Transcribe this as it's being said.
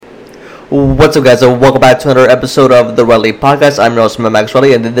What's up, guys? Welcome back to another episode of the Riley Podcast. I'm your host, Max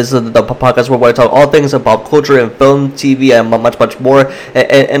Riley, and this is the podcast where we talk all things about culture and film, TV, and much more.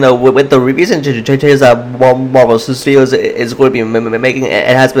 With the recent changes that Marvel Studios is going to be making, it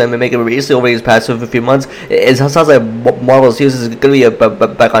has been making recently over these past few months. It sounds like Marvel Studios is going to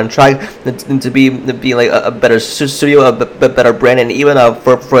be back on track to be like a better studio, a better brand, and even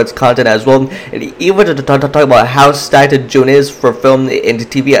for its content as well. And even to talk about how stacked June is for film and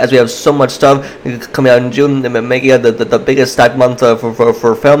TV, as we have so much stuff coming out in June, making it the biggest stack month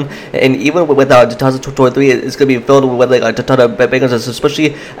for film. And even with 2023, it's going to be filled with like a ton of bangers,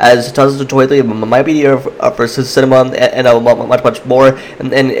 especially as 2023 might be the year for cinema and much more.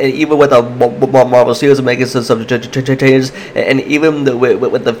 And even with Marvel Studios making some changes, and even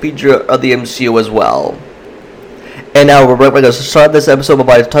with the feature of the MCU as well. And now we're going to start this episode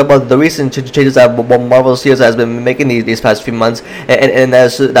by talking about the recent changes that Marvel Studios has been making these past few months, and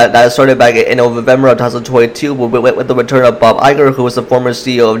that started back in November of 2022 with the return of Bob Iger, who was the former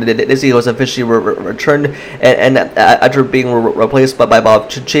CEO of Disney, who was officially returned, and after being replaced by Bob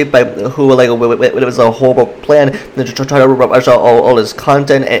Chapek, who it was a horrible plan to try to rush out all his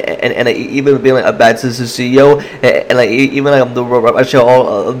content, and even being a bad CEO, and even the rush out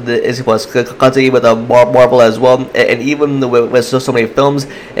all of the Disney Plus content with Marvel as well. And even with so many films,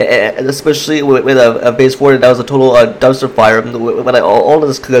 especially with a Phase 4, that was a total dumpster fire. With all of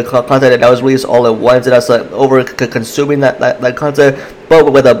this content that was released all at once, and that's over consuming that content.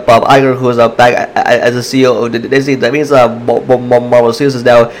 But with Bob Iger, who is back as a CEO of Disney, that means Marvel Studios is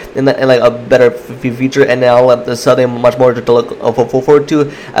now in a better future, and now there's something much more to look forward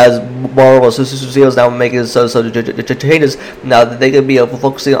to, as Marvel Studios now making some changes. Now that they can be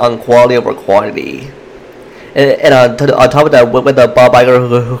focusing on quality over quantity. And on top of that, with Bob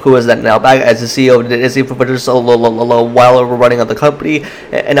Iger, who is now back as the CEO of Disney for just a little while running of the company,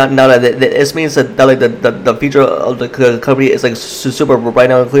 and now that this means that the future of the company is super bright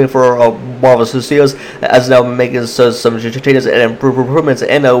now, including for Marvel Studios, as now making some changes and improvements.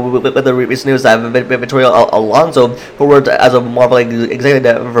 And with the recent news that Victoria Alonso, who worked as a Marvel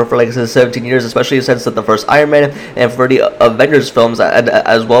executive for 17 years, especially since the first Iron Man and for the Avengers films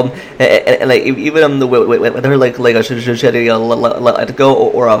as well, and even with her she had to let go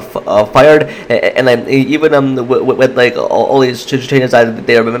or fired, and even with all these changes that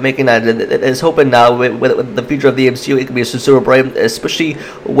they are making, that it's hoping now with the future of the MCU, it can be super bright, especially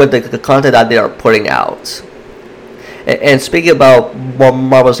with the content that they are putting out. And speaking about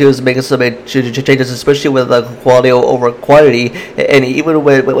Marvel Studios making some changes, especially with quality over quantity, and even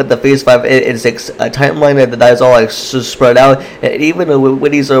with the Phase 5 and 6 timeline that is all spread out, and even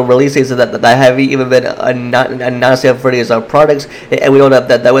with these release dates that haven't even been announced yet for these products, and we know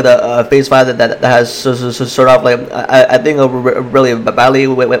that with a Phase 5 that has started off I think really badly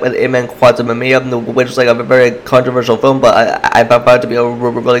with Ant-Man Quantumania, which is a very controversial film, but I found it to be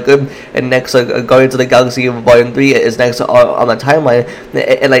really good. And next, Guardians of the Galaxy Volume 3 is next on the timeline,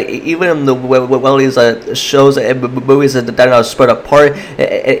 and even the these shows and movies that are now spread apart,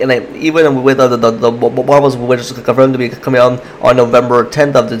 and even with the Marvels, which is confirmed to be coming out on November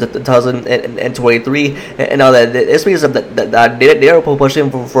 10th of 2023, and now that this means that they are pushing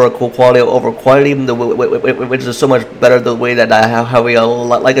for quality over quantity, which is so much better the way that how we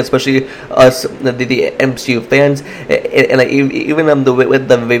like, especially us the MCU fans, and even with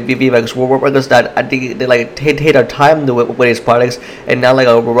the VFX workers that I think they take our time with these products and not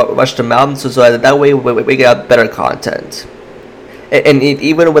rush them out, so that way we get better content. And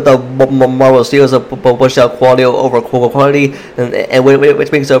even with the Marvel Studios push out quality over quality, and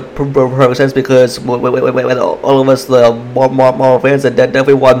which makes perfect sense, because with all of us the Marvel fans that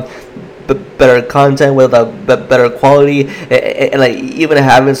definitely want better content with a better quality, and even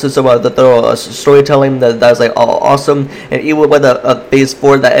having some of the thorough storytelling that's awesome. And even with a Phase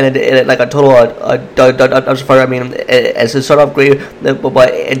 4 that ended in a total I mean, it started off great, but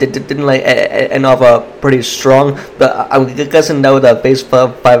it didn't end off pretty strong. But I'm guessing now with Phase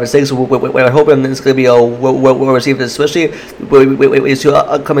 5 and 6, we're hoping it's going to be well received, especially with these two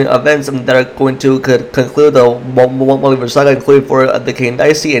upcoming events that are going to conclude the multiverse saga, including for the King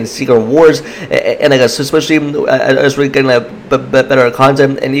Dynasty and Secret Wars, and especially as we're getting better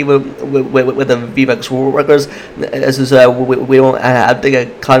content, and even with the VFX workers, we don't have to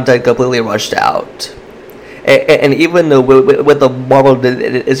get content completely rushed out. And even with the Marvel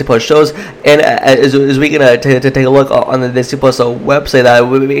Disney Plus shows, and as we can to take a look on the Disney Plus website, that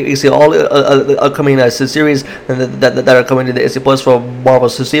we see all the upcoming series that are coming to the Disney Plus for Marvel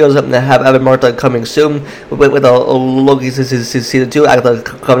Studios. Have Evan Martha coming soon with Loki season 2, Agatha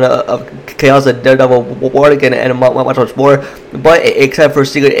coming of Chaos, and Daredevil War again, and much more. But except for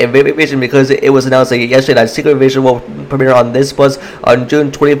Secret Invasion, because it was announced yesterday that Secret Invasion will premiere on Disney Plus on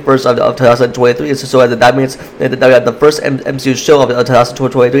June 21st of 2023. So that means that we have the first MCU show of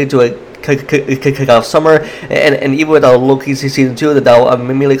 2023 to kick off summer, and even with Loki season 2, that will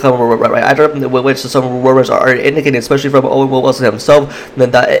immediately come right after, which some rumors are indicating, especially from Owen Wilson himself,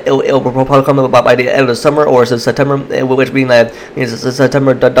 that it will probably come about by the end of the summer or September, which means that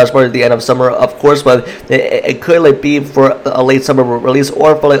September does mark the end of summer, of course, but it could be for a late summer release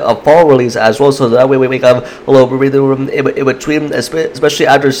or for a fall release as well. So that way we have a little breathing room in between, especially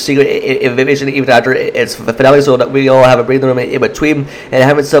after Secret Invasion, even after its finale, so that we all have a breathing room in between, and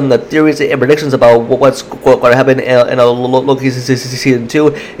having some theories and predictions about what's going to happen in a Loki season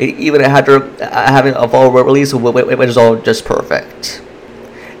 2, even after having a fall release, which is all just perfect.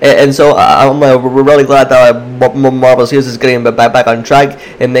 And so I'm really glad that Marvel Studios is getting back on track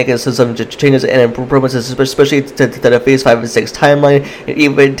and making some changes and improvements, especially to the Phase 5 and 6 timeline, and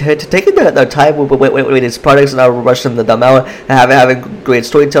even to taking their time with these products and not rushing them out, and having great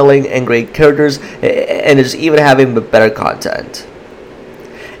storytelling and great characters, and just even having better content.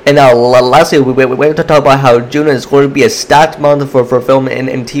 And now, lastly, we're going to talk about how June is going to be a stacked month for film and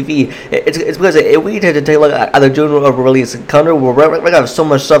TV. It's because if we take a look at the June release calendar, we're going to have so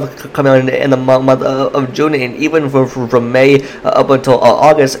much stuff coming out in the month of June, and even from May up until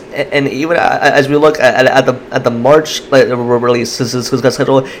August. And even as we look at the March release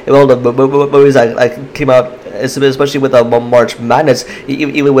schedule, all the movies that came out, especially with March Madness,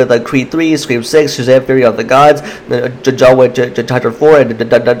 even with Creed 3, Scream 6, Shazam! Fury of the Gods, John Wick Chapter 4, and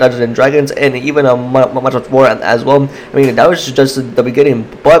Dungeons and Dragons, and even much more as well. I mean, that was just the beginning,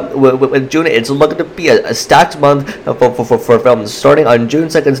 but with June, it's looking to be a stacked month for films. Starting on June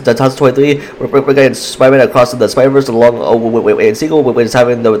 2nd, 2023, we're getting Spider-Man Across the Spider-Verse, along with a sequel, which is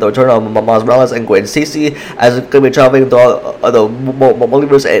having the return of Miles Morales and Gwen Stacy, as it's going to be traveling through the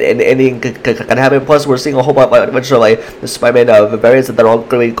multiverse, and anything can happen. Plus, we're seeing a whole bunch of the Spider-Man variants that are all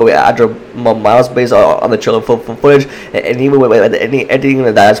going to be going after Miles based on the trailer footage, and even with any editing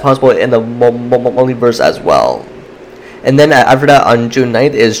that is possible in the multiverse as well. And then after that, on June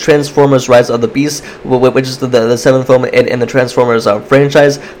 9th, is Transformers Rise of the Beast, which is the 7th film in the Transformers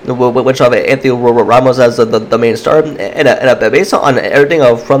franchise, which have Anthony Ramos as the main star. And based on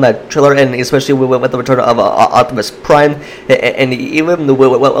everything from that trailer, and especially with the return of Optimus Prime, and even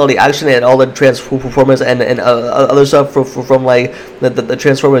all the action and all the Transformers and other stuff from like the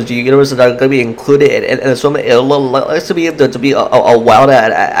Transformers universe that are going to be included in the film, it looks to be a wild,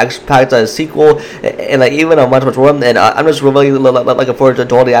 action-packed sequel, and even a much more. And I'm just really looking forward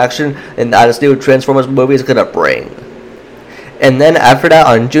to all the action and that this new Transformers movie is gonna bring. And then after that,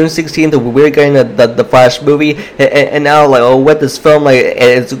 on June 16th, we're getting the Flash movie, and now with this film,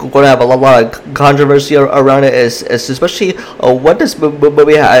 it's going to have a lot of controversy around it, especially what this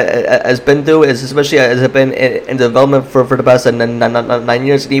movie has been through, especially as it's been in development for the past 9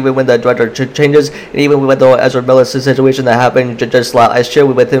 years, and even when the director changes, and even with the Ezra Miller situation that happened just last year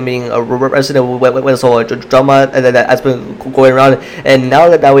with him being arrested, with this whole drama that's been going around, and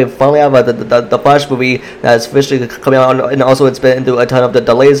now that we finally have the Flash movie that's officially coming out, and also it's been through a ton of the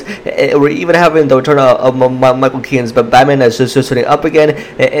delays. We're even having the return of Michael Keaton's Batman that's just sitting up again,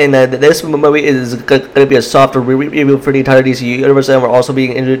 and this movie is going to be a soft reboot for the entire DC universe, and we're also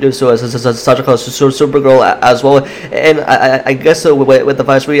being introduced to such a Supergirl as well. And I guess with the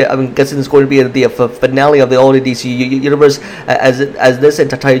Flash movie, I'm guessing it's going to be the finale of the old DC universe, as this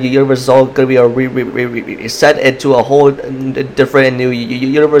entire universe is all going to be reset into a whole different and new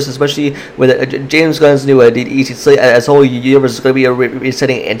universe, especially with James Gunn's new DC slate, as whole universe is going to be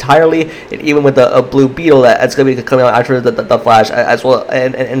resetting entirely, and even with the Blue Beetle that's going to be coming out after the Flash as well.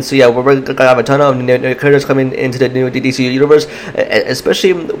 And so yeah, we're going to have a ton of new characters coming into the new DC universe,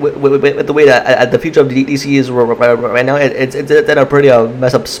 especially with the way that the future of DC is right now. It's in a pretty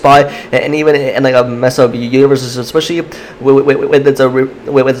messed up spot, and even in a messed up universe, especially with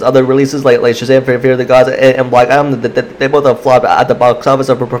its other releases like Shazam! Fear of the Gods and Black Adam. They both flopped at the box office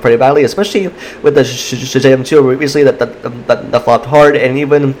pretty badly, especially with the Shazam 2 recently that flopped hard, and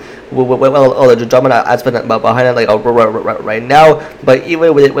even all the drama that's been behind it, like right now. But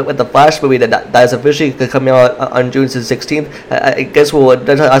even with the Flash movie that is officially coming out on June 16th, I guess we'll have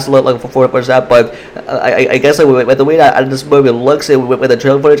to look forward to that. But I guess like, with the way that this movie looks, with the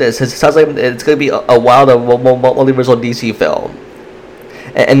trailer footage, it sounds like it's going to be a wild multiversal DC film.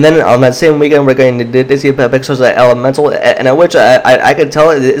 And then on that same weekend, we're going to Disney Pixar's Elemental, and at which I can tell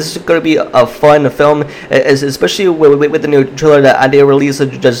this is going to be a fun film, especially with the new trailer that they released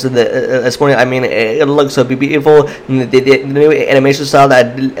just this morning. I mean, it looks so beautiful. The new animation style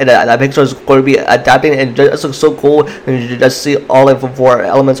that Pixar is going to be adapting, and just looks so cool. And you just see all of the 4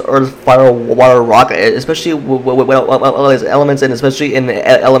 elements: earth, fire, water, rock, especially with all these elements, and especially in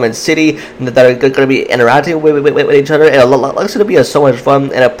Element City, that are going to be interacting with each other. And it looks to be so much fun.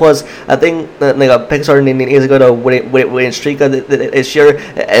 And plus, I think Pixar needs to go to winning streak this year,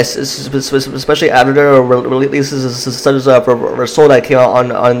 especially after their releases such as Soul that came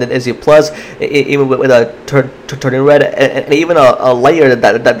out on the Disney Plus, even with a Turning Red, and even a Lightyear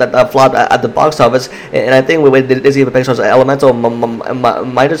that flopped at the box office. And I think with Disney Pixar's Elemental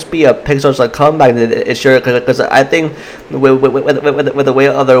might just be a Pixar's comeback this year, because I think with the way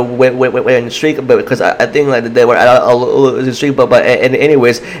of their winning streak, because I think they were at a losing streak, but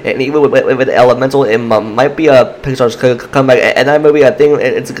anyways, and even with Elemental, it might be a Pixar's comeback, and that movie I think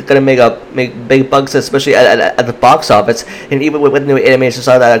it's gonna make big bucks, especially at the box office. And even with new animation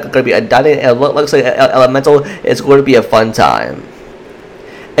style that are gonna be adapted, it looks like Elemental is going to be a fun time.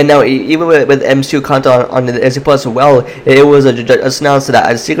 And now, even with MCU content on the Disney Plus as well, it was just announced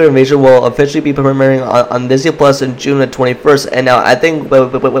that Secret Invasion will officially be premiering on Disney Plus in June 21st. And now, I think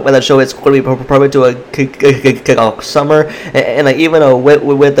with the show, it's going to be probably to a kick off summer. And like even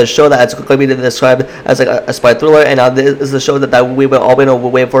with the show that's going to be described as like a spy thriller, and now this is the show that we've all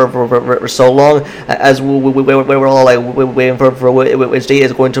been waiting for so long, as we were all like waiting for which date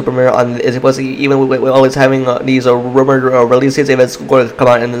is going to premiere on Disney Plus. Even with always having these rumored release dates, if it's going to come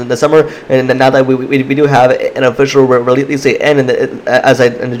out in the summer, and now that we do have an official release date, and as I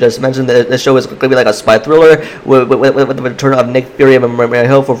just mentioned, the show is going to be like a spy thriller with the return of Nick Fury and Maria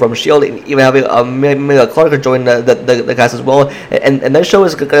Hill from S.H.I.E.L.D., even having Amelia Clark join the cast as well, and that show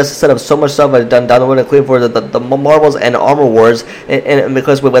is going to set up so much stuff down the road, including for the Marvels and Armor Wars, and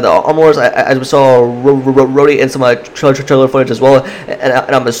because with the Armor Wars, as we saw Rhodey in some trailer footage as well, and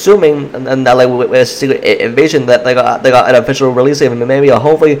I'm assuming that like with Secret Invasion that they got an official release date, and maybe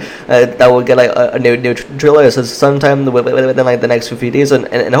hopefully that will get like a new trailer sometime within like the next few days,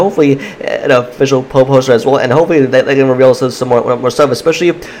 and hopefully an official poster as well, and hopefully they can reveal some more stuff, especially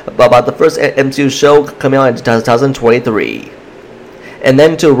about the first MCU show coming out in 2023. And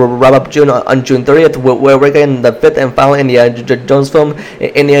then to wrap up June, on June 30th, we're getting the 5th and final Indiana Jones film,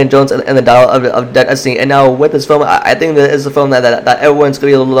 Indiana Jones and the Dial of Destiny. And now with this film, I think that is a film that everyone's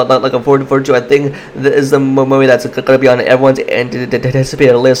going to be looking forward to. I think this is the movie that's going to be on everyone's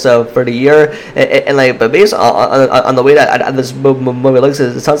anticipated list for the year. And like, but based on the way that this movie looks,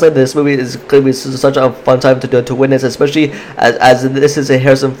 it sounds like this movie is going to be such a fun time to witness, especially as this is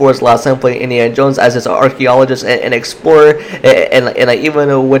Harrison Ford's last time playing Indiana Jones as his archaeologist and explorer, and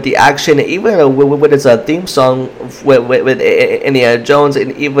even with the action, even with its theme song with Indiana Jones,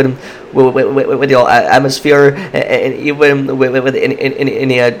 and even with the atmosphere, and even with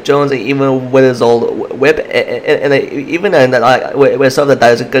Indiana Jones, and even with his old whip, and even with stuff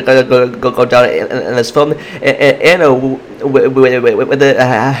that is gonna go down in this film, and with it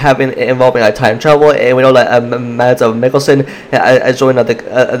having involving time travel, and we know that Mads Mikkelsen as joined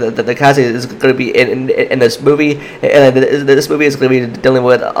the cast is going to be in this movie, and this movie is going to be dealing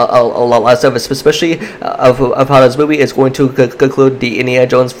with a lot of stuff, especially of how this movie is going to conclude the Indiana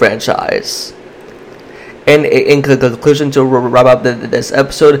Jones franchise. And in conclusion, to wrap up this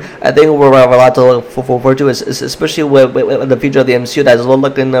episode, I think we're a lot to look forward to, especially with the future of the MCU that is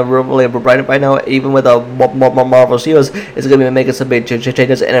looking really bright right now. Even with the Marvel Studios, it's going to be making some big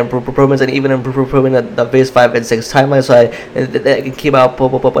changes and improvements, and even improving the Phase 5 and 6 timeline, so that can keep out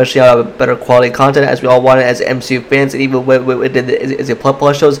pushing out better quality content as we all want it as MCU fans. And even with the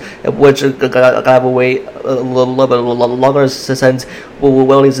plus shows, which are going to have a wait a little bit longer since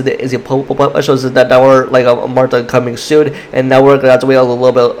well is the plus shows that were like a Martha coming soon, and now we're gonna have to wait a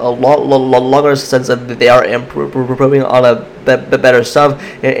lot longer since they are improving on a better stuff,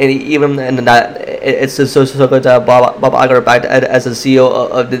 and even and that it's so good to have Bob Iger back as the CEO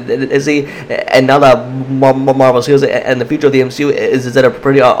of Disney, and now that Marvel Studios and the future of the MCU is at a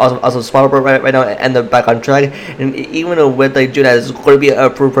pretty awesome spot right now, and they're back on track. And even with like June, it's going to be a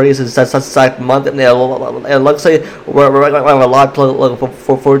pretty successful month, and it looks like we're going to have a lot to look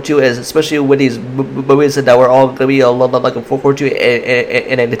forward to, especially with these movies that we're all going to be looking forward to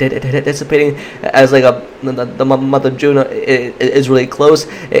and anticipating, as like the month of June is really close,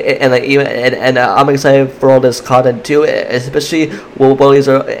 and like even and I'm excited for all this content too, especially when these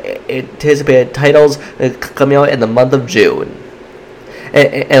are anticipated titles coming out in the month of June.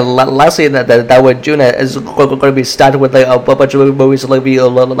 And lastly, that with June is going to be stacked with like a bunch of movies to like be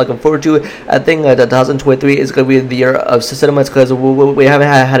looking forward to. I think that 2023 is going to be the year of cinema, because we haven't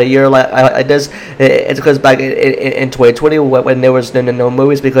had a year like this. It's because back in 2020 when there was no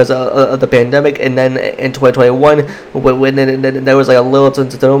movies because of the pandemic, and then in 2021 when there was like a little to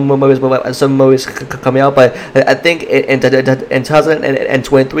no movies, but some movies coming out. But I think in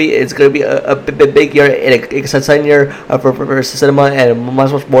 2023 it's going to be a big year and an exciting year for cinema, and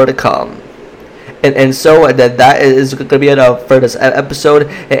much more to come. And so that is going to be it for this episode,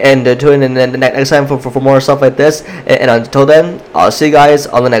 and tune in the next time for more stuff like this, and until then, I'll see you guys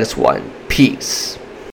on the next one. Peace.